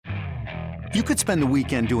You could spend the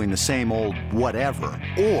weekend doing the same old whatever,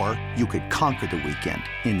 or you could conquer the weekend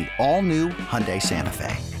in the all-new Hyundai Santa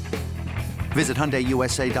Fe. Visit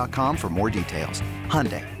HyundaiUSA.com for more details.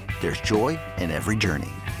 Hyundai, there's joy in every journey.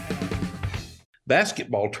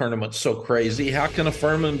 Basketball tournament's so crazy. How can a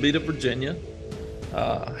Furman beat a Virginia?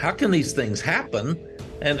 How can these things happen?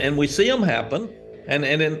 And we see them happen, and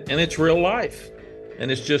it's real life.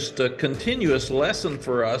 And it's just a continuous lesson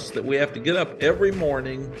for us that we have to get up every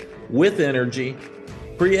morning with energy,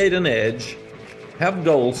 create an edge, have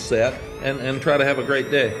goals set, and try to have a great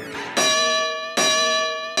day.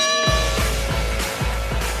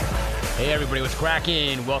 Hey everybody, what's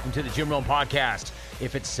cracking? Welcome to the Jim Rome Podcast.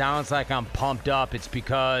 If it sounds like I'm pumped up, it's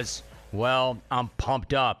because, well, I'm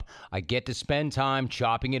pumped up. I get to spend time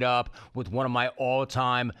chopping it up with one of my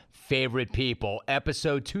all-time favorite people.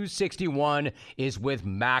 Episode 261 is with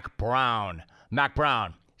Mack Brown. Mack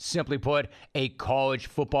Brown, simply put, a college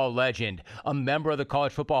football legend, a member of the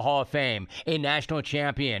College Football Hall of Fame, a national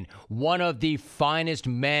champion, one of the finest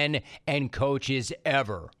men and coaches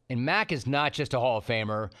ever. And Mack is not just a Hall of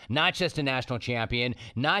Famer, not just a national champion,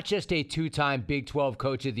 not just a two-time Big 12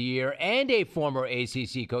 Coach of the Year and a former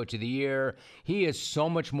ACC Coach of the Year. He is so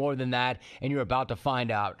much more than that, and you're about to find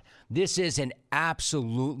out. This is an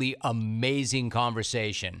absolutely amazing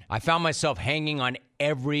conversation. I found myself hanging on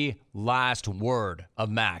every last word of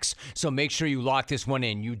Mack's. So make sure you lock this one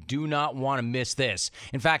in. You do not want to miss this.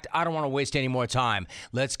 In fact, I don't want to waste any more time.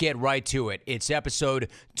 Let's get right to it. It's episode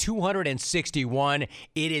 261.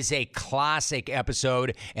 It is a classic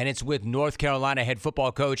episode, and it's with North Carolina head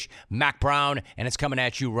football coach Mack Brown, and it's coming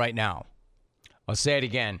at you right now. I'll say it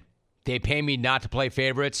again. They pay me not to play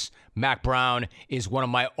favorites. Mack Brown is one of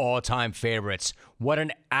my all-time favorites. What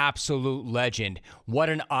an absolute legend. What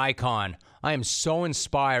an icon. I am so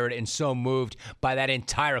inspired and so moved by that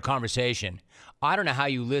entire conversation. I don't know how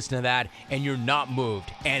you listen to that and you're not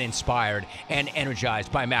moved and inspired and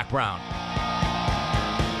energized by Mack Brown.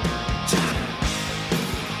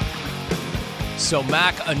 So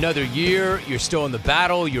Mack, another year, you're still in the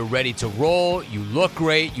battle, you're ready to roll, you look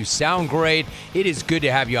great, you sound great. It is good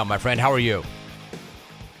to have you on, my friend. How are you?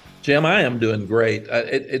 Jim, I am doing great.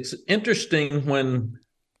 It's interesting when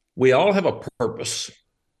we all have a purpose.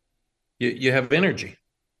 You have energy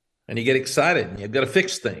and you get excited and you've got to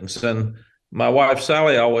fix things. And my wife,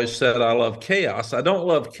 Sally, always said, I love chaos. I don't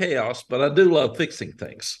love chaos, but I do love fixing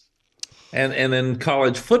things. And in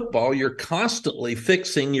college football, you're constantly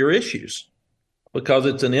fixing your issues because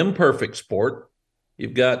it's an imperfect sport.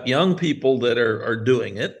 You've got young people that are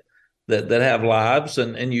doing it, that have lives.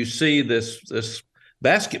 And you see this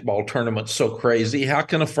basketball tournament so crazy. How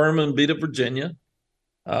can a Furman beat a Virginia?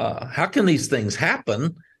 How can these things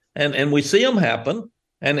happen? And we see them happen,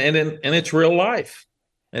 and it's real life.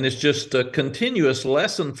 And it's just a continuous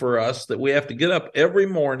lesson for us that we have to get up every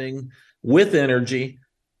morning with energy,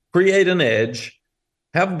 create an edge,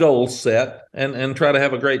 have goals set, and try to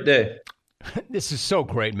have a great day. This is so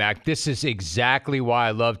great, Mack. This is exactly why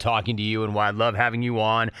I love talking to you and why I love having you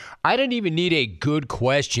on. I didn't even need a good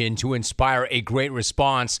question to inspire a great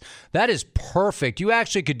response. That is perfect. You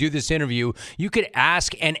actually could do this interview. You could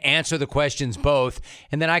ask and answer the questions both,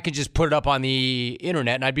 and then I could just put it up on the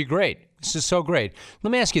internet, and I'd be great. This is so great.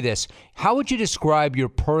 Let me ask you this. How would you describe your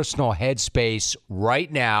personal headspace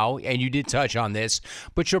right now? And you did touch on this,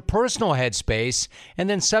 but your personal headspace, and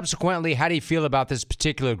then subsequently, how do you feel about this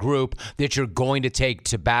particular group that you're going to take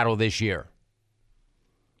to battle this year?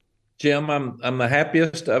 Jim, I'm the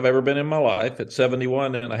happiest I've ever been in my life at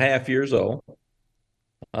 71 and a half years old.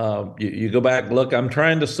 You go back, look, I'm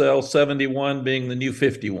trying to sell 71 being the new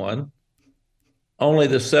 51. Only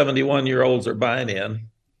the 71-year-olds are buying in.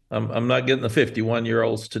 I'm not getting the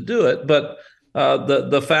 51-year-olds to do it, but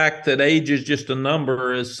the fact that age is just a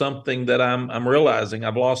number is something that I'm realizing.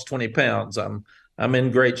 I've lost 20 pounds. I'm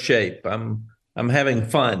in great shape. I'm having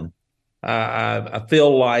fun. I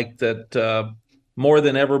feel like that more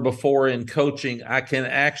than ever before in coaching, I can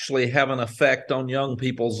actually have an effect on young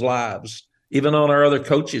people's lives, even on our other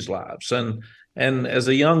coaches' lives. And as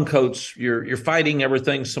a young coach, you're fighting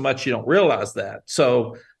everything so much you don't realize that.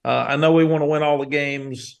 So I know we want to win all the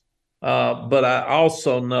games. But I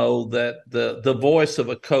also know that the voice of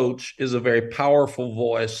a coach is a very powerful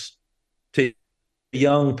voice to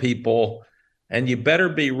young people, and you better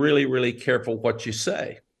be really, really careful what you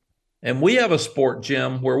say. And we have a sport,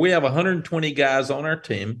 Jim, where we have 120 guys on our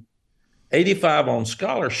team, 85 on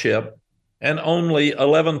scholarship, and only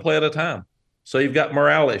 11 play at a time. So you've got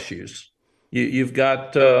morale issues. You've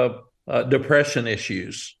got depression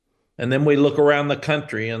issues. And then we look around the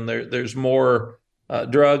country, and there's more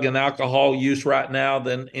drug and alcohol use right now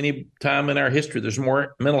than any time in our history. There's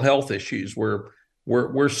more mental health issues.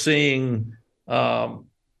 We're seeing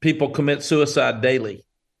people commit suicide daily,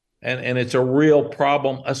 and it's a real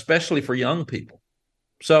problem, especially for young people.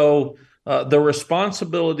 So the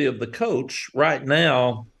responsibility of the coach right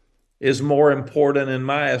now is more important, in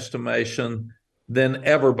my estimation, than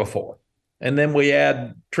ever before. And then we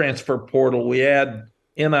add transfer portal, we add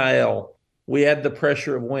NIL, we add the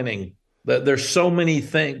pressure of winning. There's so many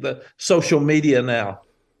things. The social media now,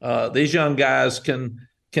 these young guys can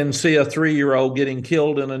see a 3-year-old getting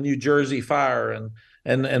killed in a New Jersey fire,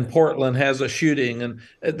 and Portland has a shooting, and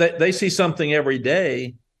they see something every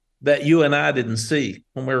day that you and I didn't see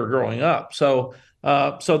when we were growing up. So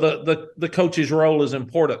the coach's role is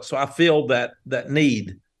important. So I feel that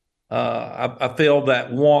need. I feel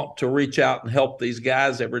that want to reach out and help these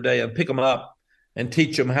guys every day and pick them up and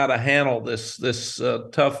teach them how to handle this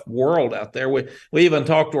tough world out there. We even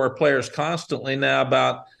talk to our players constantly now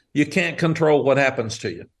about you can't control what happens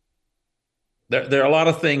to you. There are a lot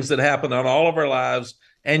of things that happen in all of our lives,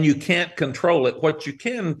 and you can't control it. What you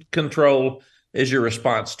can control is your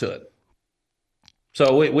response to it.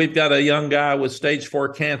 So we've got a young guy with stage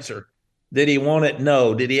 4 cancer. Did he want it?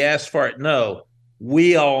 No. Did he ask for it? No.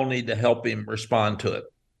 We all need to help him respond to it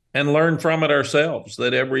and learn from it ourselves,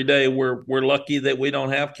 that every day we're lucky that we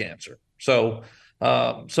don't have cancer. So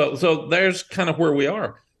there's kind of where we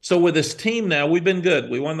are. So with this team now, we've been good.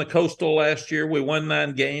 We won the Coastal last year. We won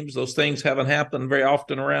 9 games. Those things haven't happened very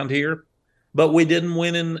often around here, but we didn't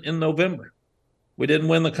win in November. We didn't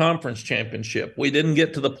win the conference championship. We didn't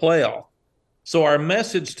get to the playoff. So our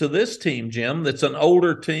message to this team, Jim, that's an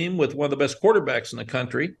older team with one of the best quarterbacks in the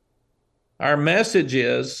country, our message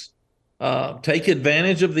is take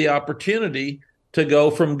advantage of the opportunity to go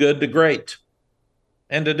from good to great.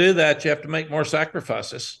 And to do that, you have to make more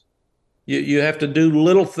sacrifices. You have to do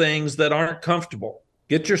little things that aren't comfortable.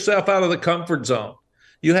 Get yourself out of the comfort zone.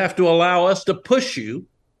 You have to allow us to push you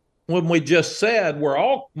when we just said we're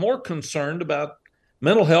all more concerned about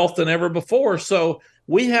mental health than ever before. So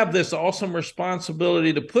we have this awesome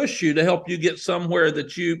responsibility to push you to help you get somewhere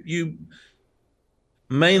that you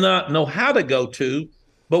may not know how to go to,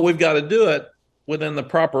 but we've got to do it within the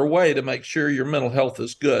proper way to make sure your mental health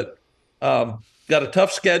is good. Got a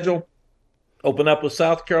tough schedule. Open up with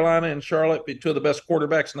South Carolina and Charlotte, be 2 of the best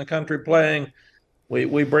quarterbacks in the country playing.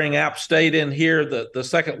 We bring App State in here the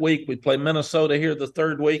second week. We play Minnesota here the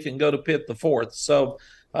third week and go to Pitt the fourth. So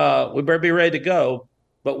we better be ready to go,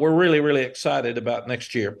 but we're really, really excited about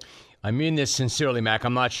next year. I mean this sincerely, Mac.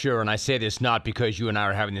 I'm not sure, and I say this not because you and I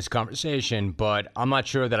are having this conversation, but I'm not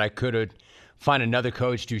sure that I could find another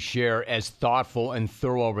coach to share as thoughtful and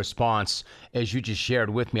thorough a response as you just shared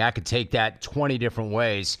with me. I could take that 20 different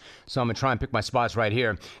ways, so I'm going to try and pick my spots right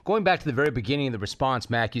here. Going back to the very beginning of the response,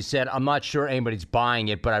 Mac, you said, I'm not sure anybody's buying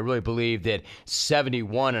it, but I really believe that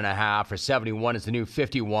 71.5 or 71 is the new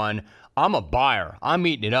 51. I'm a buyer. I'm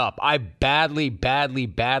eating it up. I badly, badly,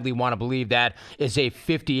 badly want to believe that is a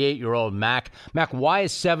 58-year-old Mac. Mac, why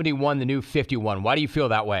is 71 the new 51? Why do you feel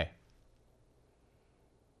that way?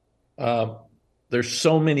 There's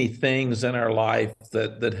so many things in our life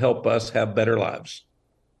that help us have better lives.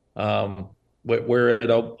 We're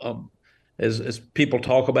at as people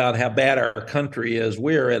talk about how bad our country is,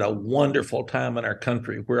 we're at a wonderful time in our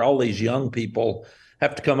country where all these young people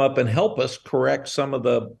have to come up and help us correct some of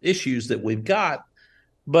the issues that we've got.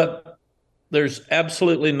 But there's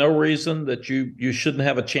absolutely no reason that you shouldn't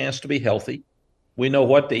have a chance to be healthy. We know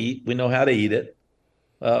what to eat. We know how to eat it.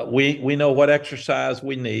 We know what exercise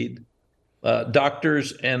we need.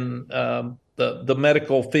 Doctors and the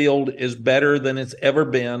medical field is better than it's ever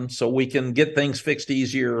been, so we can get things fixed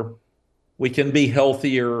easier. We can be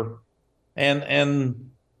healthier. And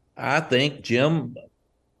I think, Jim,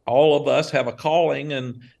 all of us have a calling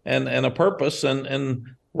and a purpose. And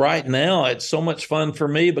right now it's so much fun for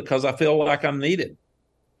me because I feel like I'm needed.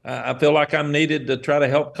 I feel like I'm needed to try to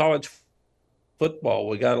help college football.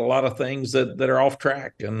 We got a lot of things that are off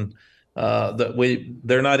track and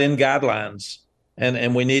they're not in guidelines,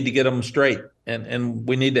 and we need to get them straight, and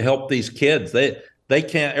we need to help these kids. They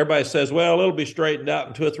can't. Everybody says, well, it'll be straightened out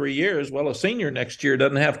in 2 or 3 years. Well, a senior next year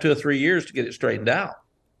doesn't have 2 or 3 years to get it straightened out.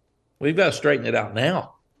 We've got to straighten it out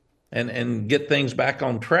now, and get things back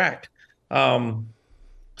on track.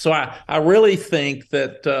 So I really think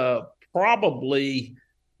that probably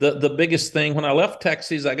the biggest thing, when I left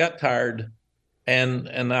Texas, I got tired,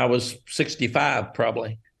 and I was 65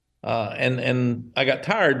 probably. And I got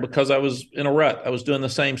tired because I was in a rut. I was doing the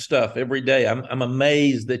same stuff every day. I'm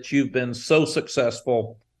amazed that you've been so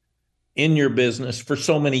successful in your business for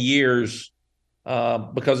so many years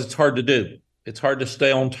because it's hard to do. It's hard to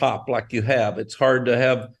stay on top like you have. It's hard to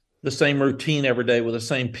have the same routine every day with the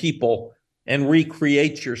same people and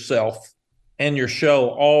recreate yourself and your show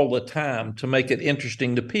all the time to make it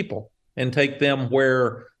interesting to people and take them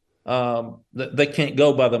where they can't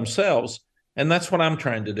go by themselves. And that's what I'm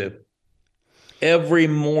trying to do. Every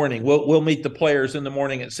morning, we'll meet the players in the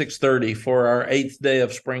morning at 6:30 for our 8th day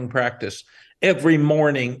of spring practice. Every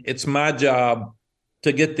morning, it's my job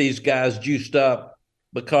to get these guys juiced up,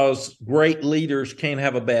 because great leaders can't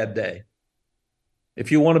have a bad day.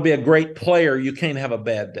 If you want to be a great player, you can't have a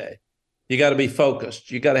bad day. You got to be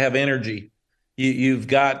focused. You got to have energy. You've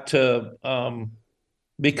got to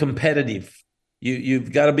be competitive.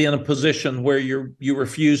 You've got to be in a position where you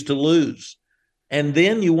refuse to lose. And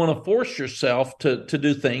then you want to force yourself to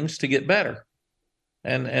do things to get better.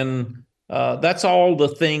 And that's all the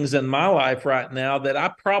things in my life right now that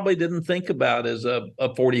I probably didn't think about as a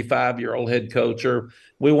 45-year-old head coach. Or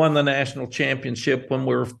we won the national championship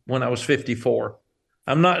when I was 54.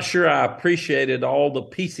 I'm not sure I appreciated all the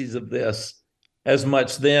pieces of this as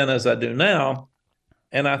much then as I do now.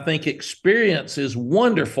 And I think experience is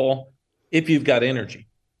wonderful if you've got energy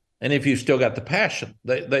and if you've still got the passion.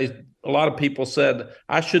 A lot of people said,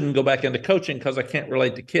 I shouldn't go back into coaching because I can't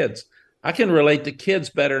relate to kids. I can relate to kids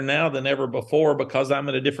better now than ever before because I'm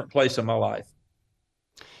in a different place in my life.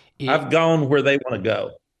 I've gone where they want to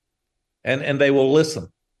go, and they will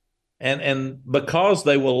listen. And because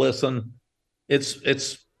they will listen,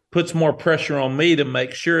 it's puts more pressure on me to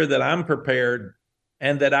make sure that I'm prepared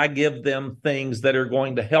and that I give them things that are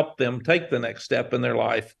going to help them take the next step in their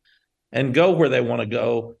life and go where they want to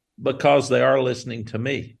go, because they are listening to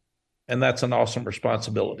me. And that's an awesome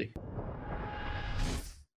responsibility.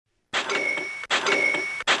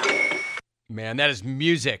 Man, that is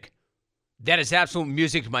music. That is absolute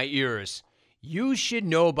music to my ears. You should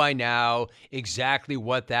know by now exactly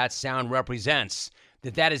what that sound represents.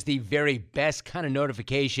 That is the very best kind of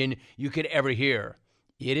notification you could ever hear.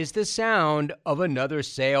 It is the sound of another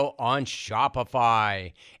sale on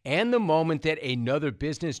Shopify and the moment that another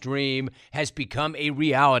business dream has become a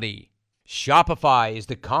reality. Shopify is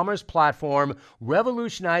the commerce platform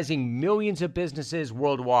revolutionizing millions of businesses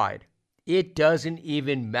worldwide. It doesn't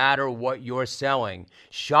even matter what you're selling.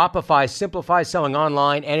 Shopify simplifies selling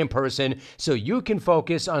online and in person so you can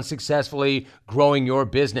focus on successfully growing your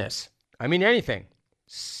business. I mean anything.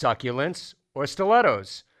 Succulents or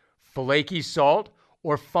stilettos, flaky salt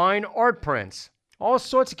or fine art prints. All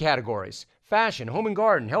sorts of categories. Fashion, home and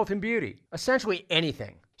garden, health and beauty. Essentially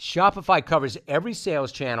anything. Shopify covers every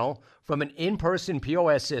sales channel, from an in-person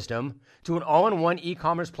POS system to an all-in-one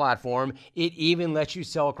e-commerce platform. It even lets you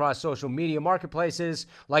sell across social media marketplaces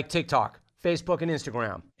like TikTok, Facebook, and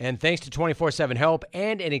Instagram. And thanks to 24/7 help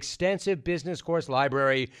and an extensive business course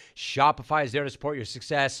library, Shopify is there to support your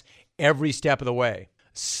success every step of the way.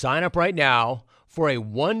 Sign up right now for a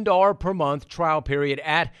 $1 per month trial period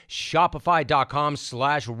at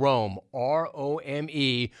shopify.com/Rome,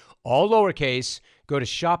 R-O-M-E, all lowercase. Go to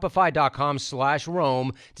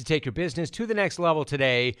shopify.com/Rome to take your business to the next level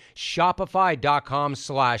today.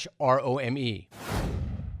 Shopify.com/ROME.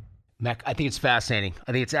 Mack, I think it's fascinating.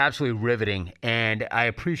 I think it's absolutely riveting. And I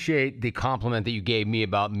appreciate the compliment that you gave me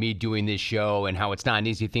about me doing this show and how it's not an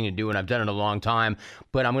easy thing to do, and I've done it a long time.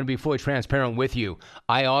 But I'm going to be fully transparent with you.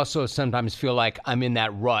 I also sometimes feel like I'm in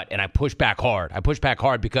that rut, and I push back hard. I push back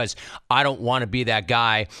hard because I don't want to be that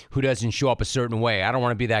guy who doesn't show up a certain way. I don't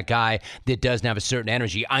want to be that guy that doesn't have a certain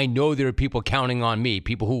energy. I know there are people counting on me,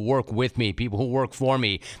 people who work with me, people who work for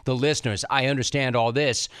me, the listeners. I understand all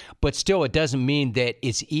this, but still it doesn't mean that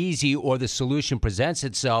it's easy or the solution presents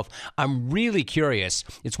itself. I'm really curious.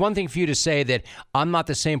 It's one thing for you to say that I'm not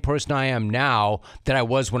the same person I am now that I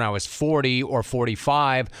was when I was 40 or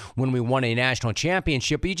 45 when we won a national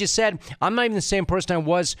championship. But you just said, I'm not even the same person I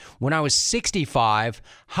was when I was 65.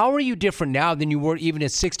 How are you different now than you were even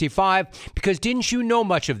at 65? Because didn't you know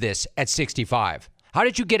much of this at 65? How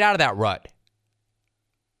did you get out of that rut?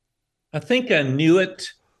 I think I knew it,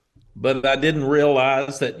 but I didn't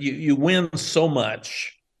realize that you win so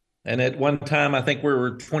much. And at one time, I think we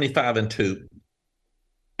were 25-2.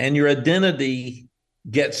 And your identity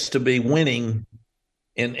gets to be winning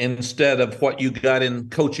instead of what you got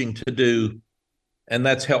in coaching to do. And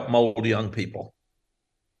that's help mold young people.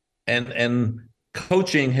 And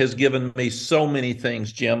coaching has given me so many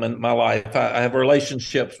things, Jim, in my life. I have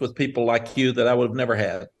relationships with people like you that I would have never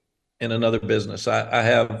had in another business. I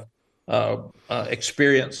have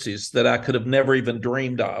experiences that I could have never even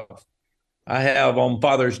dreamed of. I have on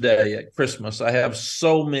Father's Day, at Christmas, I have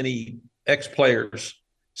so many ex-players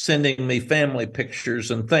sending me family pictures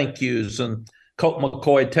and thank yous and Colt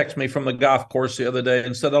McCoy texted me from the golf course the other day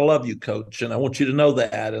and said, "I love you, Coach, and I want you to know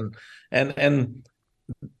that." And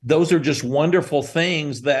those are just wonderful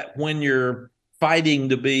things that when you're fighting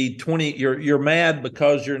to be 20, you're mad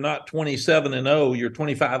because you're not 27-0, you're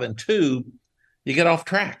 25-2, you get off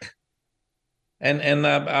track. And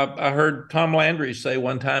I heard Tom Landry say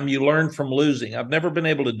one time, you learn from losing. I've never been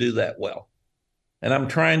able to do that well. And I'm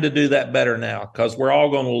trying to do that better now because we're all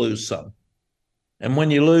going to lose some. And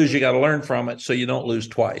when you lose, you got to learn from it so you don't lose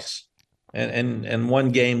twice. And one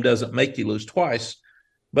game doesn't make you lose twice.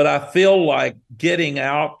 But I feel like getting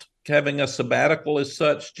out, having a sabbatical as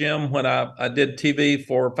such, Jim, when I did TV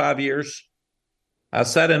for 5 years, I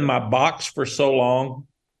sat in my box for so long,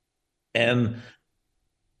 and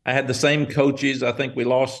I had the same coaches. I think we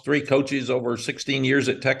lost 3 coaches over 16 years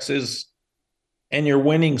at Texas, and you're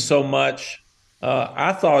winning so much.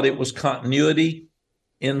 I thought it was continuity.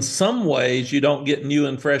 In some ways, you don't get new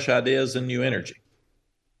and fresh ideas and new energy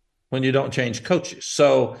when you don't change coaches.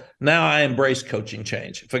 So now I embrace coaching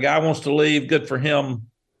change. If a guy wants to leave, good for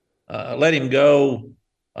him. Let him go.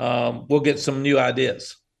 We'll get some new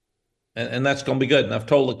ideas. And that's going to be good. And I've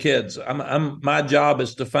told the kids, my job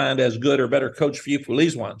is to find as good or better coach for you if we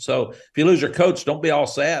lose one. So if you lose your coach, don't be all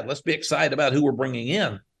sad. Let's be excited about who we're bringing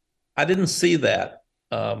in. I didn't see that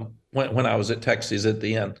when I was at Texas at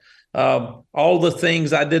the end. All the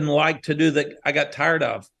things I didn't like to do that I got tired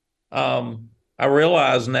of. I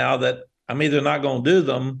realize now that I'm either not going to do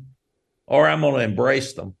them or I'm going to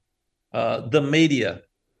embrace them. The media.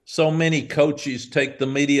 So many coaches take the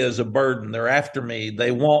media as a burden. They're after me.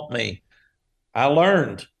 They want me. I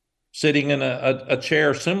learned sitting in a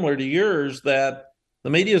chair similar to yours that the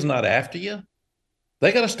media is not after you.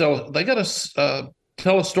 They got to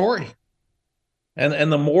tell a story.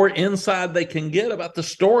 And the more inside they can get about the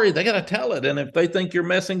story, they got to tell it. And if they think you're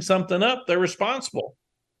messing something up, they're responsible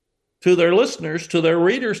to their listeners, to their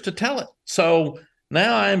readers to tell it. So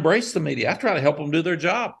now I embrace the media. I try to help them do their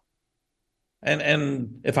job.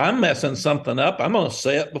 And if I'm messing something up, I'm going to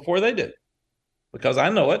say it before they do, because I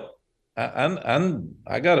know it.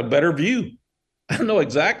 I got a better view. I know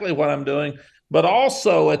exactly what I'm doing. But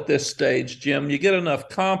also at this stage, Jim, you get enough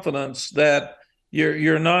confidence that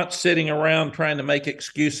you're not sitting around trying to make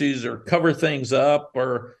excuses or cover things up,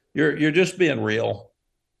 or you're just being real.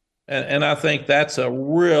 And I think that's a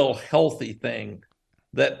real healthy thing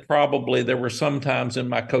that probably there were some times in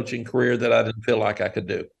my coaching career that I didn't feel like I could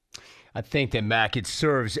do. I think that, Mack, it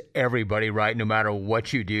serves everybody, right, no matter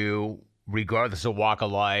what you do, regardless of walk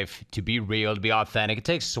of life, to be real, to be authentic. It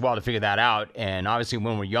takes us a while to figure that out. And obviously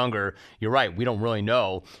when we're younger, you're right, we don't really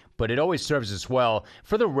know. But it always serves us well.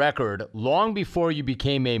 For the record, long before you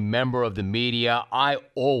became a member of the media, I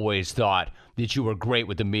always thought that you were great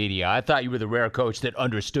with the media. I thought you were the rare coach that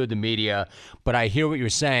understood the media. But I hear what you're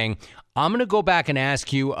saying. I'm going to go back and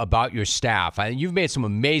ask you about your staff. You've made some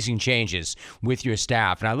amazing changes with your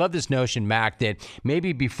staff. And I love this notion, Mack, that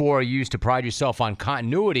maybe before you used to pride yourself on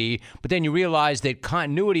continuity, but then you realized that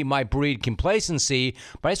continuity might breed complacency.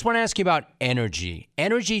 But I just want to ask you about energy.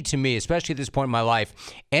 Energy to me, especially at this point in my life,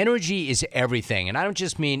 energy is everything. And I don't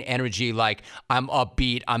just mean energy like I'm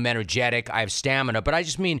upbeat, I'm energetic, I have stamina, but I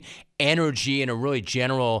just mean energy in a really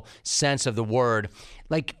general sense of the word.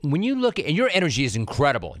 Like when you look at, and your energy is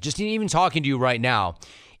incredible, just even talking to you right now,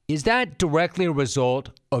 is that directly a result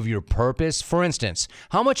of your purpose? For instance,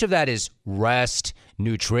 how much of that is rest,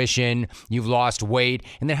 nutrition, you've lost weight,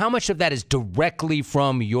 and then how much of that is directly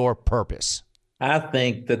from your purpose? I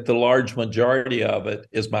think that the large majority of it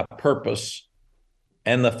is my purpose,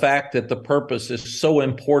 and the fact that the purpose is so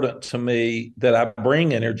important to me that I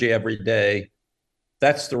bring energy every day.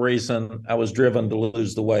 That's the reason I was driven to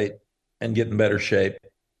lose the weight and get in better shape,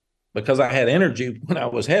 because I had energy when I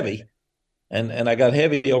was heavy, and I got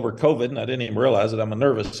heavy over COVID, and I didn't even realize it. I'm a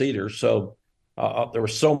nervous eater, so there were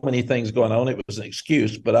so many things going on. It was an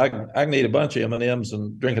excuse, but I can eat a bunch of M&Ms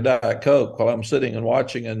and drink a Diet Coke while I'm sitting and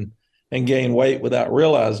watching and gain weight without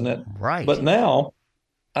realizing it. Right. But now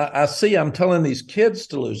I see I'm telling these kids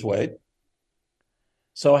to lose weight,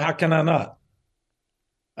 so how can I not?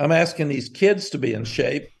 I'm asking these kids to be in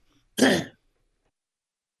shape.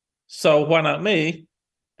 So why not me?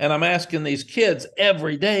 And I'm asking these kids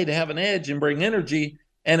every day to have an edge and bring energy.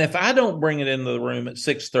 And if I don't bring it into the room at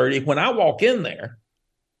 6:30, when I walk in there,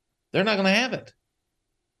 they're not going to have it,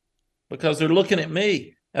 because they're looking at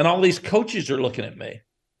me, and all these coaches are looking at me.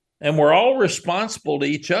 And we're all responsible to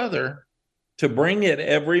each other to bring it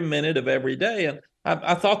every minute of every day. And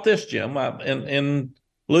I thought this, Jim, in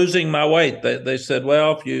losing my weight, they said,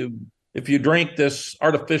 well, if you drink this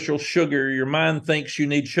artificial sugar, your mind thinks you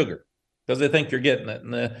need sugar. because they think you're getting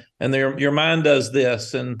it. And your mind does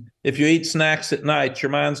this. And if you eat snacks at night, your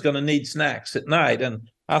mind's going to need snacks at night. And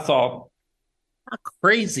I thought, how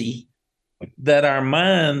crazy that our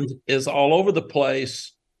mind is all over the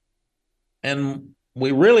place and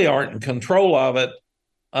we really aren't in control of it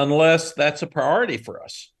unless that's a priority for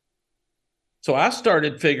us. So I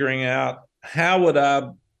started figuring out, how would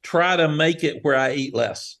I try to make it where I eat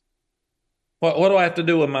less? What do I have to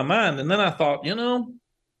do with my mind? And then I thought,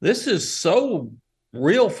 this is so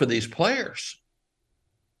real for these players.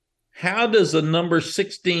 How does a number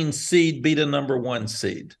 16 seed beat a number 1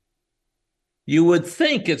 seed? You would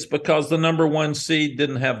think it's because the number 1 seed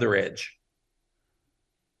didn't have their edge.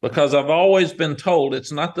 Because I've always been told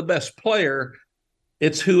it's not the best player,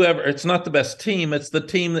 it's not the best team, it's the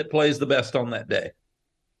team that plays the best on that day.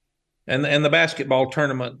 And the basketball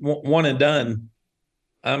tournament, one and done,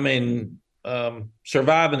 I mean,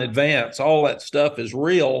 survive and advance, all that stuff is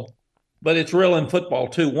real, but it's real in football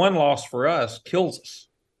too. One loss for us kills us.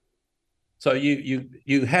 So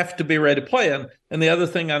you have to be ready to play. And the other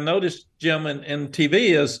thing I noticed, Jim, in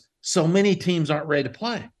TV is so many teams aren't ready to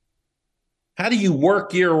play. How do you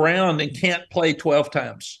work year round and can't play 12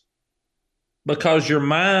 times? Because your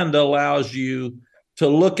mind allows you to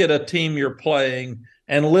look at a team you're playing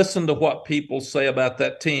and listen to what people say about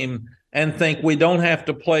that team and think we don't have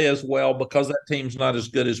to play as well because that team's not as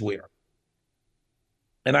good as we are.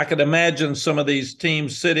 And I could imagine some of these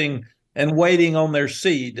teams sitting and waiting on their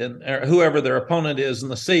seed, and whoever their opponent is in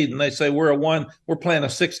the seed, and they say, we're a 1, we're playing a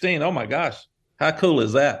 16. Oh my gosh, how cool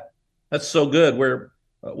is that? That's so good.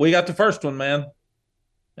 We got the first one, man.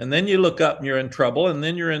 And then you look up and you're in trouble, and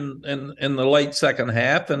then you're in the late second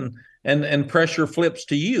half, and pressure flips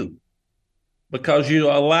to you because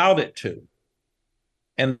you allowed it to.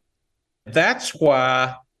 And that's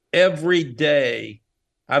why every day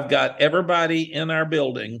I've got everybody in our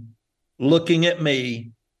building looking at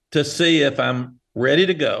me to see if I'm ready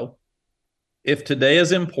to go, if today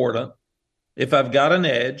is important, if I've got an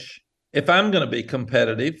edge, if I'm going to be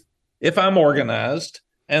competitive, if I'm organized.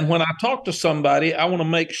 And when I talk to somebody, I want to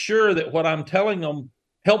make sure that what I'm telling them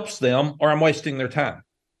helps them, or I'm wasting their time.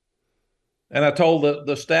 And I told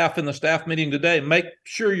the staff in the staff meeting today, make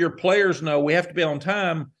sure your players know we have to be on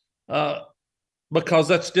time, because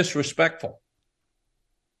that's disrespectful.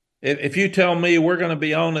 If you tell me we're going to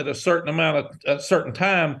be on at a certain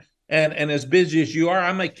time, and as busy as you are,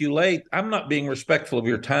 I make you late, I'm not being respectful of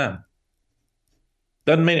your time.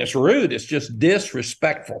 Doesn't mean it's rude. It's just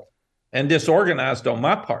disrespectful and disorganized on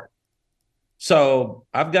my part. So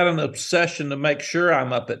I've got an obsession to make sure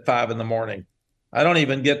I'm up at 5 a.m. I don't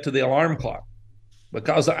even get to the alarm clock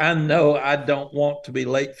because I know I don't want to be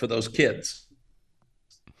late for those kids.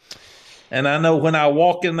 And I know when I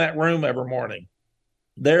walk in that room every morning,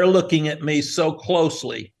 they're looking at me so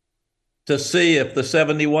closely to see if the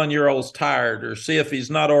 71-year-old's tired, or see if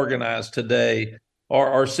he's not organized today,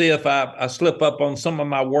 or see if I slip up on some of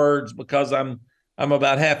my words because I'm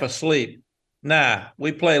about half asleep. Nah,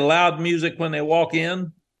 we play loud music when they walk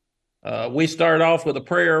in. We start off with a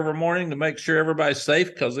prayer every morning to make sure everybody's safe,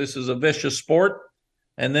 because this is a vicious sport.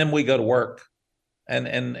 And then we go to work,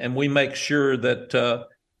 and we make sure that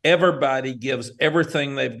everybody gives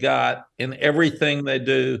everything they've got in everything they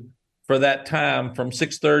do for that time, from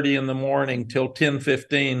 6:30 in the morning till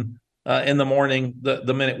 10:15 in the morning,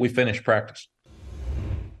 the minute we finish practice.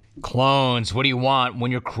 Clones, what do you want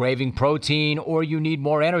when you're craving protein or you need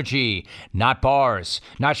more energy? Not bars,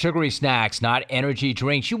 not sugary snacks, not energy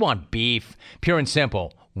drinks. You want beef, pure and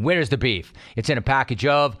simple. Where's the beef? It's in a package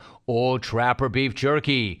of Old Trapper beef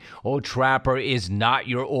jerky. Old Trapper is not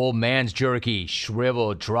your old man's jerky,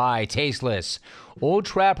 shriveled, dry, tasteless. Old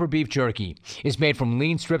Trapper beef jerky is made from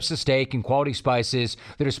lean strips of steak and quality spices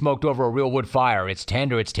that are smoked over a real wood fire. It's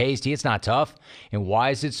tender, it's tasty, it's not tough. And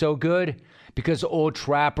why is it so good? Because Old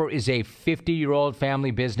Trapper is a 50-year-old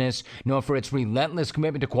family business known for its relentless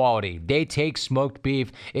commitment to quality. They take smoked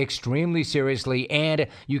beef extremely seriously, and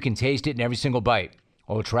you can taste it in every single bite.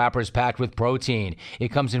 Old Trapper is packed with protein.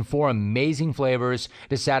 It comes in 4 amazing flavors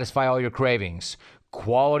to satisfy all your cravings.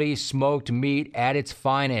 Quality smoked meat at its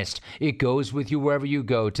finest. It goes with you wherever you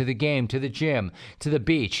go, to the game, to the gym, to the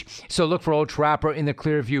beach. So look for Old Trapper in the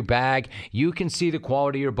Clearview bag. You can see the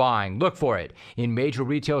quality you're buying. Look for it in major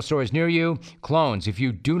retail stores near you. Clones, if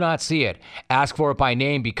you do not see it, ask for it by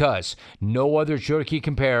name, because no other jerky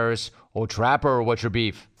compares. Old Trapper, or what's your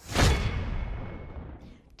beef?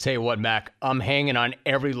 Tell you what, Mac, I'm hanging on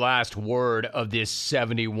every last word of this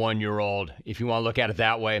 71-year-old, if you want to look at it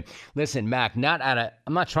that way. Listen, Mac, I'm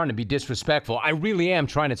not trying to be disrespectful. I really am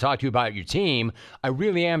trying to talk to you about your team. I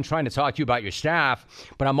really am trying to talk to you about your staff,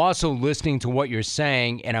 but I'm also listening to what you're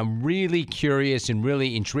saying, and I'm really curious and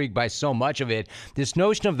really intrigued by so much of it. This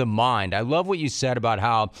notion of the mind. I love what you said about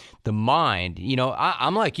how the mind,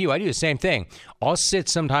 I'm like you. I do the same thing. I'll sit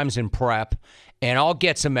sometimes in prep, and I'll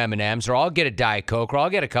get some M&Ms, or I'll get a Diet Coke, or I'll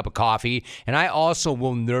get a cup of coffee, and I also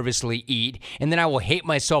will nervously eat, and then I will hate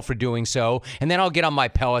myself for doing so, and then I'll get on my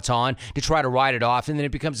Peloton to try to ride it off, and then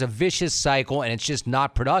it becomes a vicious cycle, and it's just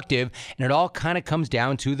not productive, and it all kind of comes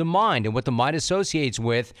down to the mind and what the mind associates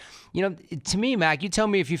with. To me, Mac, you tell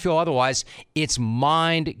me if you feel otherwise, it's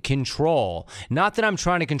mind control. Not that I'm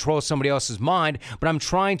trying to control somebody else's mind, but I'm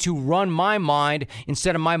trying to run my mind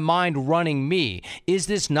instead of my mind running me. Is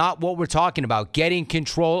this not what we're talking about, getting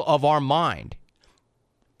control of our mind?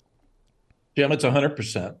 Jim, it's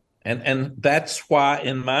 100%. And that's why,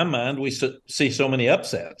 in my mind, we see so many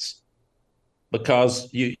upsets. Because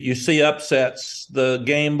you see upsets the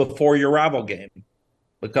game before your rival game.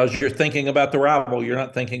 Because you're thinking about the rival, you're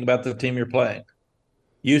not thinking about the team you're playing.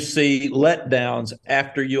 You see letdowns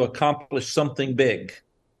after you accomplish something big.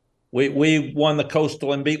 We won the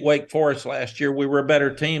Coastal and beat Wake Forest last year. We were a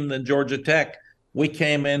better team than Georgia Tech. We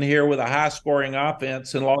came in here with a high-scoring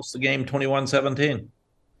offense and lost the game 21-17.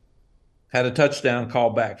 Had a touchdown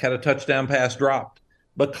call back, had a touchdown pass dropped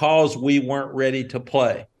because we weren't ready to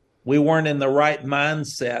play. We weren't in the right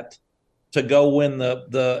mindset to go win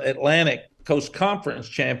the Atlantic Coast Conference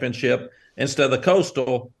Championship instead of the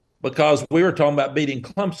Coastal, because we were talking about beating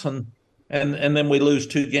Clemson, and then we lose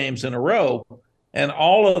 2 games in a row. And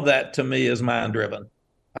all of that, to me, is mind-driven.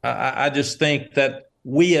 I just think that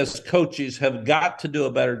we as coaches have got to do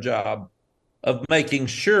a better job of making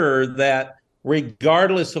sure that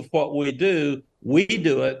regardless of what we do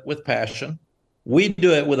it with passion, we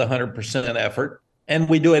do it with 100% effort, and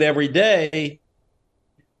we do it every day.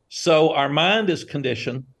 So our mind is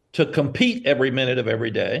conditioned to compete every minute of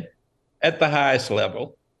every day at the highest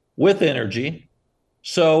level with energy,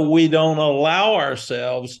 so we don't allow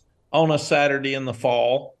ourselves on a Saturday in the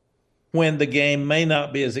fall when the game may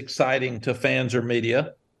not be as exciting to fans or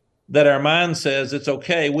media, that our mind says it's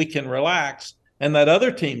okay, we can relax, and that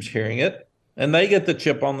other team's hearing it, and they get the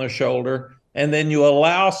chip on their shoulder, and then you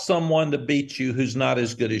allow someone to beat you who's not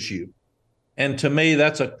as good as you. And to me,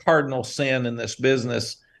 that's a cardinal sin in this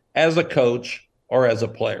business as a coach or as a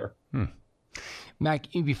player. Mac,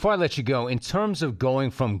 before I let you go, in terms of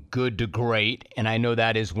going from good to great, and I know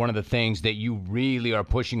that is one of the things that you really are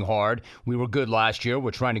pushing hard. We were good last year.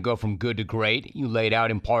 We're trying to go from good to great. You laid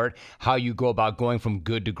out in part how you go about going from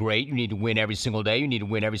good to great. You need to win every single day. You need to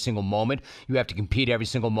win every single moment. You have to compete every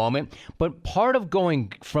single moment. But part of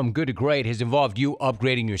going from good to great has involved you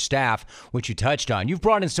upgrading your staff, which you touched on. You've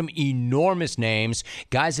brought in some enormous names,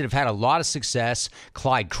 guys that have had a lot of success.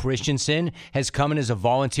 Clyde Christensen has come in as a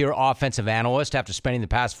volunteer offensive analyst after spending the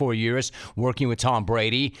past 4 years working with Tom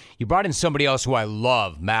Brady. You brought in somebody else who I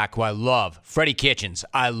love, Mac, who I love, Freddie Kitchens.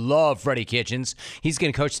 I love Freddie Kitchens. He's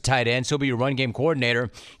going to coach the tight end, so he'll be your run game coordinator.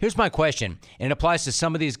 Here's my question, and it applies to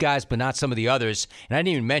some of these guys, but not some of the others, and I didn't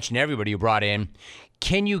even mention everybody you brought in.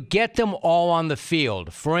 Can you get them all on the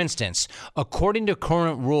field? For instance, according to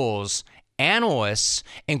current rules, analysts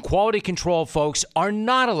and quality control folks are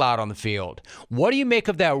not allowed on the field. What do you make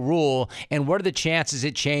of that rule, and what are the chances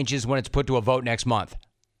it changes when it's put to a vote next month?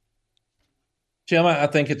 Jim, I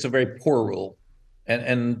think it's a very poor rule.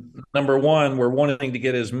 And number one, we're wanting to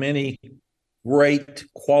get as many great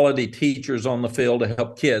quality teachers on the field to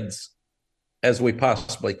help kids as we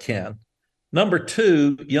possibly can. Number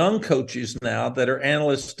two, young coaches now that are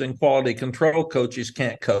analysts and quality control coaches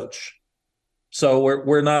can't coach. So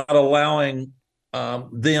we're not allowing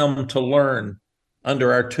them to learn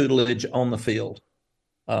under our tutelage on the field.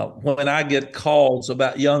 When I get calls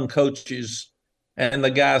about young coaches and the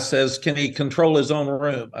guy says, can he control his own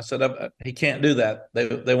room? I said, he can't do that.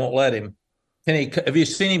 They won't let him. Have you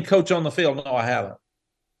seen him coach on the field? No, I haven't.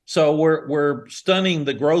 So we're stunning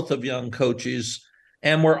the growth of young coaches,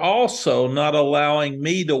 and we're also not allowing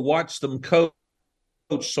me to watch them coach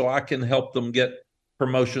so I can help them get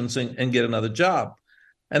promotions and get another job.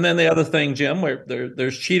 And then the other thing, Jim, where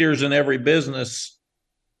there's cheaters in every business.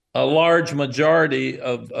 A large majority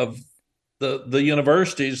of the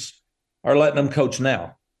universities are letting them coach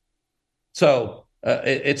now. So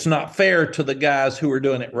it's not fair to the guys who are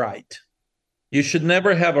doing it right. You should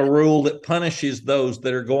never have a rule that punishes those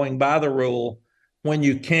that are going by the rule when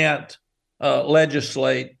you can't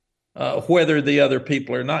legislate whether the other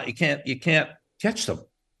people are not. You can't catch them.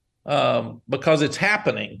 because it's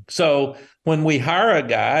happening. So when we hire a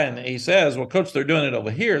guy and he says, well, coach, they're doing it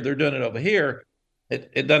over here, they're doing it over here,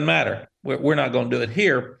 it doesn't matter. We're not going to do it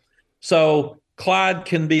here. So Clyde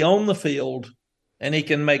can be on the field and he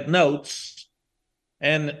can make notes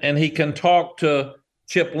and he can talk to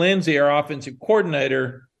Chip Lindsey, our offensive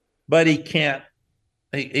coordinator, but he can't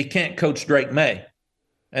coach Drake May.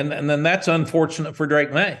 And then that's unfortunate for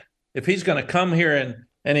Drake May. If he's going to come here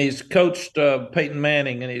and he's coached Peyton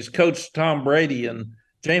Manning and he's coached Tom Brady and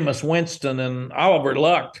Jameis Winston and Oliver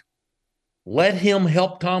Luck, let him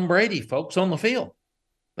help Tom Brady, folks, on the field.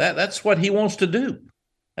 That's what he wants to do.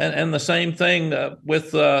 And the same thing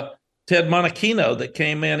with Ted Monachino that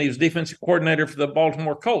came in. He was defensive coordinator for the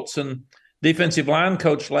Baltimore Colts and defensive line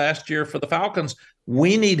coach last year for the Falcons.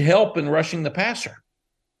 We need help in rushing the passer.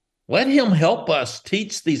 Let him help us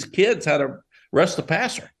teach these kids how to rush the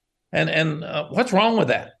passer. And what's wrong with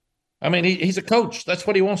that? I mean, he's a coach. That's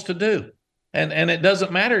what he wants to do. And it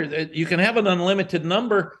doesn't matter. You can have an unlimited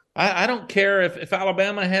number. I don't care if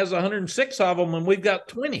Alabama has 106 of them and we've got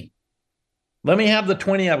 20. Let me have the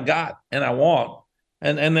 20 I've got and I want.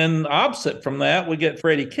 And then opposite from that, we get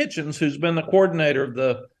Freddie Kitchens, who's been the coordinator of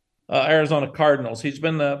the Arizona Cardinals. He's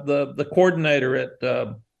been the coordinator at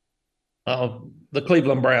the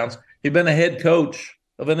Cleveland Browns. He's been a head coach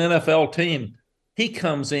of an NFL team. He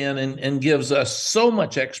comes in and gives us so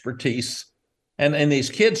much expertise. And these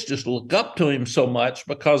kids just look up to him so much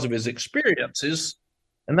because of his experiences.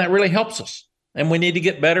 And that really helps us. And we need to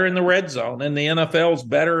get better in the red zone. And the NFL's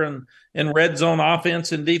better in red zone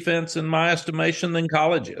offense and defense, in my estimation, than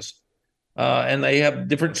college is. And they have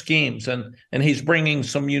different schemes. And he's bringing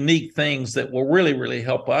some unique things that will really, really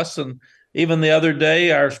help us. And even the other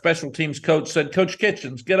day, our special teams coach said, Coach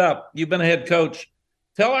Kitchens, get up. You've been a head coach.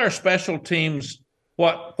 Tell our special teams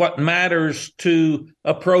what matters to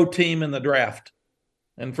a pro team in the draft.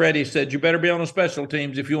 And Freddie said, you better be on the special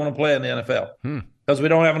teams if you want to play in the NFL because we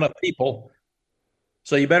don't have enough people.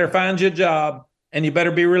 So you better find your job and you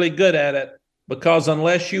better be really good at it because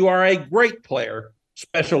unless you are a great player,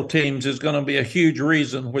 special teams is going to be a huge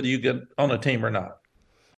reason whether you get on a team or not.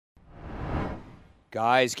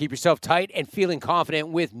 Guys, keep yourself tight and feeling confident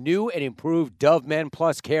with new and improved Dove Men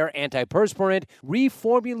Plus Care Antiperspirant,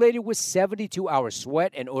 reformulated with 72-hour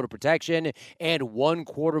sweat and odor protection and 1/4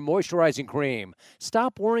 moisturizing cream.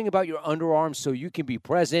 Stop worrying about your underarms so you can be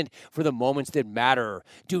present for the moments that matter.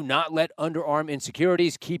 Do not let underarm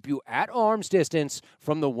insecurities keep you at arm's distance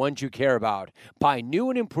from the ones you care about. Buy new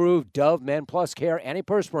and improved Dove Men Plus Care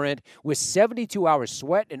Antiperspirant with 72-hour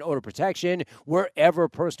sweat and odor protection wherever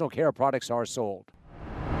personal care products are sold.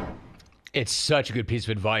 It's such a good piece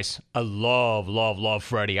of advice. I love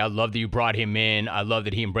Freddie. I love that you brought him in. I love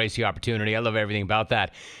that he embraced the opportunity. I love everything about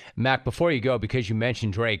that. Mac, before you go, because you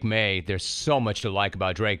mentioned Drake May, there's so much to like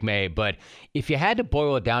about Drake May, but if you had to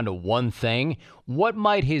boil it down to one thing, what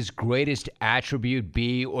might his greatest attribute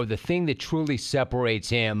be or the thing that truly separates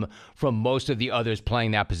him from most of the others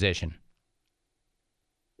playing that position?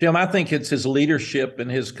 Jim, I think it's his leadership and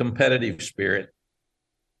his competitive spirit.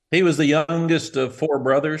 He was the youngest of 4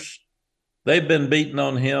 brothers. They've been beating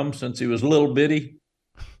on him since he was a little bitty,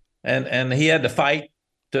 and he had to fight.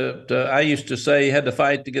 I used to say he had to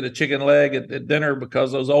fight to get a chicken leg at dinner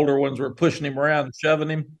because those older ones were pushing him around and shoving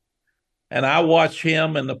him. And I watch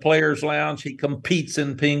him in the players' lounge. He competes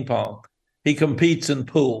in ping pong. He competes in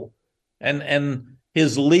pool. And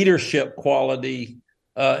his leadership quality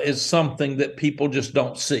is something that people just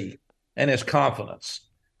don't see, and his confidence.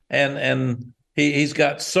 And he's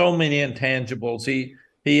got so many intangibles.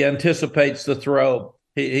 He anticipates the throw.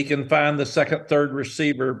 He can find the second, third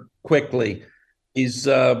receiver quickly. He's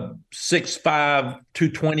 6'5",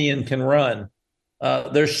 220 and can run.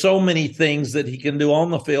 There's so many things that he can do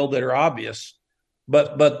on the field that are obvious.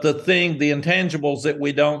 But the intangibles that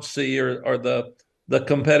we don't see are the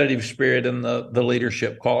competitive spirit and the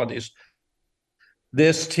leadership qualities.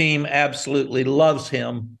 This team absolutely loves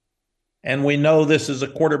him. And we know this is a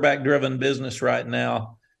quarterback-driven business right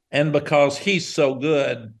now. And because he's so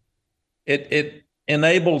good, it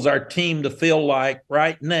enables our team to feel like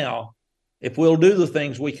right now, if we'll do the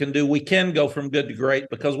things we can do, we can go from good to great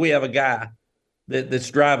because we have a guy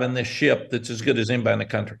that's driving this ship that's as good as anybody in the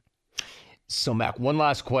country. So, Mac, one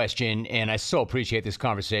last question, and I so appreciate this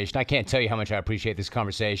conversation. I can't tell you how much I appreciate this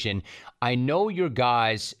conversation. I know your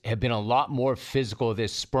guys have been a lot more physical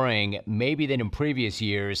this spring, maybe than in previous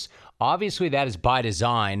years. Obviously, that is by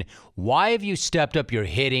design. Why have you stepped up your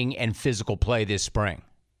hitting and physical play this spring?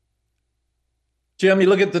 Jim, you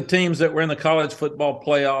look at the teams that were in the college football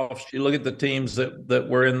playoffs. You look at the teams that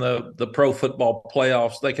were in the pro football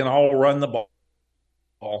playoffs. They can all run the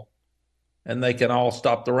ball. and they can all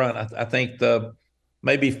stop the run. I think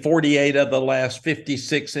maybe 48 of the last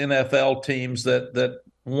 56 NFL teams that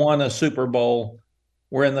won a Super Bowl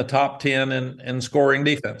were in the top 10 in scoring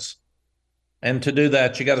defense. And to do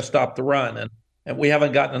that, you got to stop the run. And we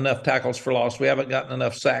haven't gotten enough tackles for loss. We haven't gotten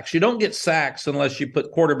enough sacks. You don't get sacks unless you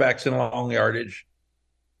put quarterbacks in long yardage.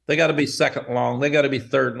 They got to be second long. They got to be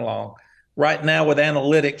third and long. Right now with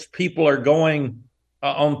analytics, people are going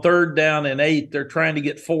on 3rd down and 8. They're trying to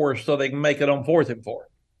get 4 so they can make it on 4th and 4.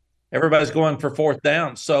 Everybody's going for 4th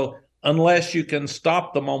down. So unless you can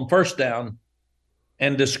stop them on 1st down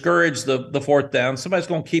and discourage the 4th down, somebody's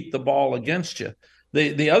going to keep the ball against you.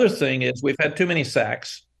 The other thing is we've had too many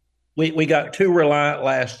sacks. We got too reliant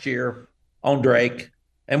last year on Drake,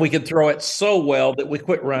 and we could throw it so well that we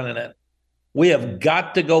quit running it. We have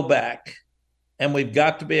got to go back, and we've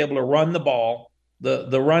got to be able to run the ball.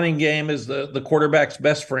 The running game is the quarterback's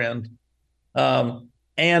best friend,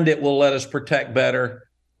 and it will let us protect better.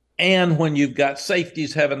 And when you've got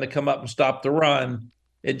safeties having to come up and stop the run,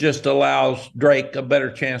 it just allows Drake a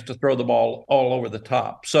better chance to throw the ball all over the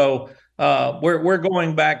top. So we're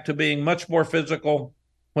going back to being much more physical.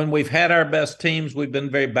 When we've had our best teams, we've been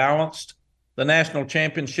very balanced. The national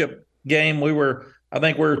championship game, I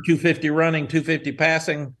think we were 250 running, 250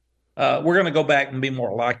 passing. We're going to go back and be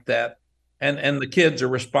more like that. And the kids are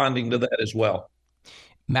responding to that as well.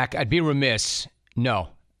 Mack, I'd be remiss. No,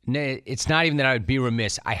 it's not even that I would be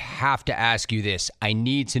remiss. I have to ask you this. I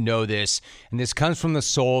need to know this. And this comes from the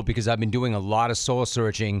soul because I've been doing a lot of soul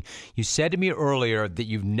searching. You said to me earlier that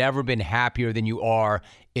you've never been happier than you are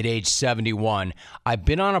at age 71. I've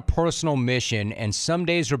been on a personal mission, and some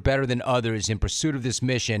days are better than others in pursuit of this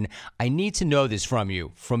mission. I need to know this from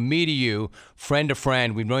you, from me to you, friend to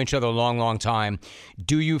friend. We've known each other a long, long time.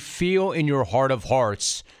 Do you feel in your heart of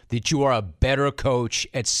hearts that you are a better coach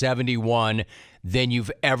at 71 than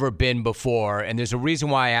you've ever been before? And there's a reason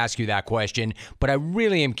why I ask you that question, but I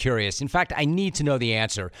really am curious. In fact, I need to know the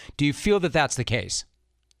answer. Do you feel that that's the case?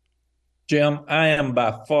 Jim, I am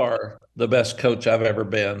by far the best coach I've ever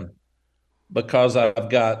been because I've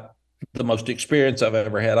got the most experience I've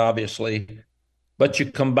ever had, obviously. But you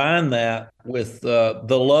combine that with the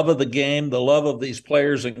love of the game, the love of these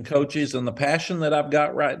players and coaches, and the passion that I've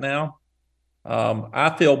got right now.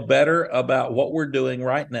 I feel better about what we're doing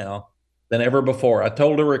right now than ever before. I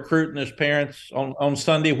told a recruit and his parents on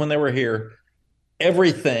Sunday when they were here,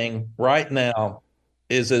 everything right now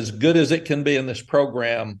is as good as it can be in this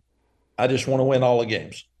program. I just want to win all the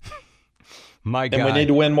games. My God. And we need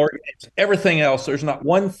to win more games. Everything else, there's not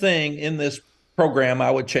one thing in this program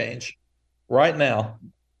I would change right now,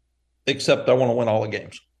 except I want to win all the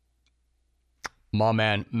games. My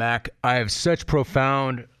man, Mack, I have such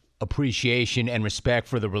profound appreciation and respect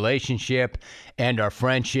for the relationship and our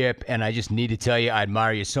friendship, and I just need to tell you I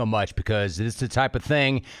admire you so much because this is the type of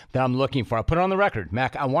thing that I'm looking for. I put it on the record,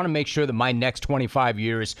 Mack. I want to make sure that my next 25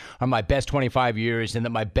 years are my best 25 years and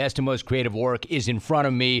that my best and most creative work is in front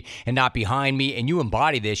of me and not behind me, and you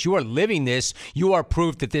embody this. You are living this. You are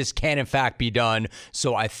proof that this can in fact be done.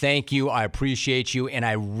 So I thank you. I appreciate you, and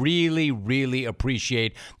I really, really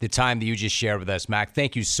appreciate the time that you just shared with us, Mack.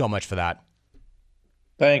 Thank you so much for that.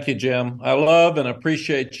 Thank you, Jim. I love and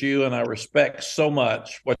appreciate you, and I respect so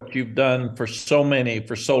much what you've done for so many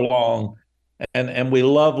for so long. And we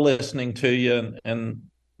love listening to you. And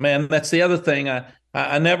man, that's the other thing.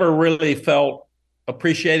 I never really felt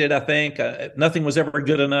appreciated, I think. Nothing was ever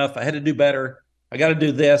good enough. I had to do better. I got to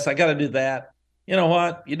do this. I got to do that. You know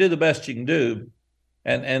what? You do the best you can do.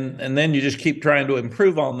 And then you just keep trying to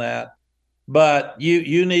improve on that. But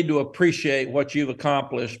you need to appreciate what you've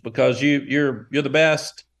accomplished because you're the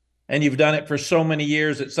best, and you've done it for so many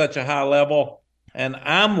years at such a high level. And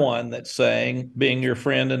I'm one that's saying, being your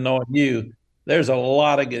friend and knowing you, there's a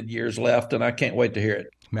lot of good years left, and I can't wait to hear it.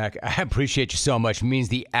 Mack, I appreciate you so much. It means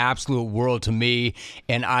the absolute world to me,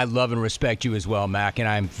 and I love and respect you as well, Mack, and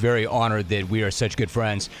I'm very honored that we are such good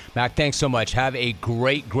friends. Mack, thanks so much. Have a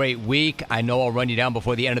great, great week. I know I'll run you down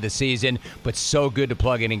before the end of the season, but so good to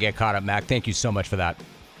plug in and get caught up, Mack. Thank you so much for that.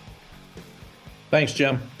 Thanks,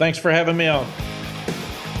 Jim. Thanks for having me on.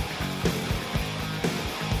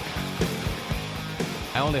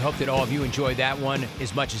 I only hope that all of you enjoyed that one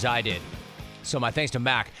as much as I did. So my thanks to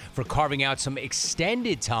Mack for carving out some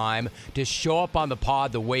extended time to show up on the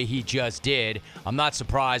pod the way he just did. I'm not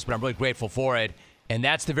surprised, but I'm really grateful for it. And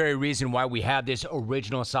that's the very reason why we have this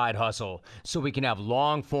original side hustle, so we can have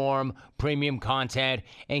long-form, premium content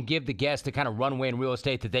and give the guests the kind of runway in real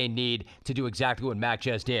estate that they need to do exactly what Mack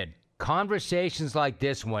just did. Conversations like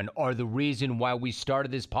this one are the reason why we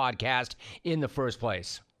started this podcast in the first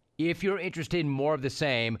place. If you're interested in more of the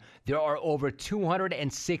same, there are over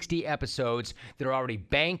 260 episodes that are already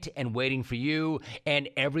banked and waiting for you, and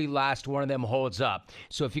every last one of them holds up.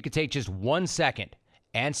 So if you could take just 1 second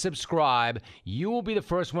and subscribe, you will be the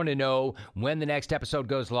first one to know when the next episode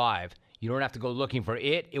goes live. You don't have to go looking for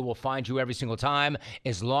it. It will find you every single time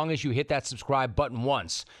as long as you hit that subscribe button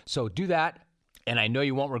once. So do that, and I know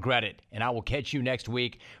you won't regret it. And I will catch you next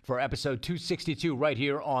week for episode 262 right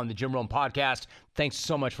here on the Jim Rome Podcast. Thanks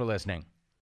so much for listening.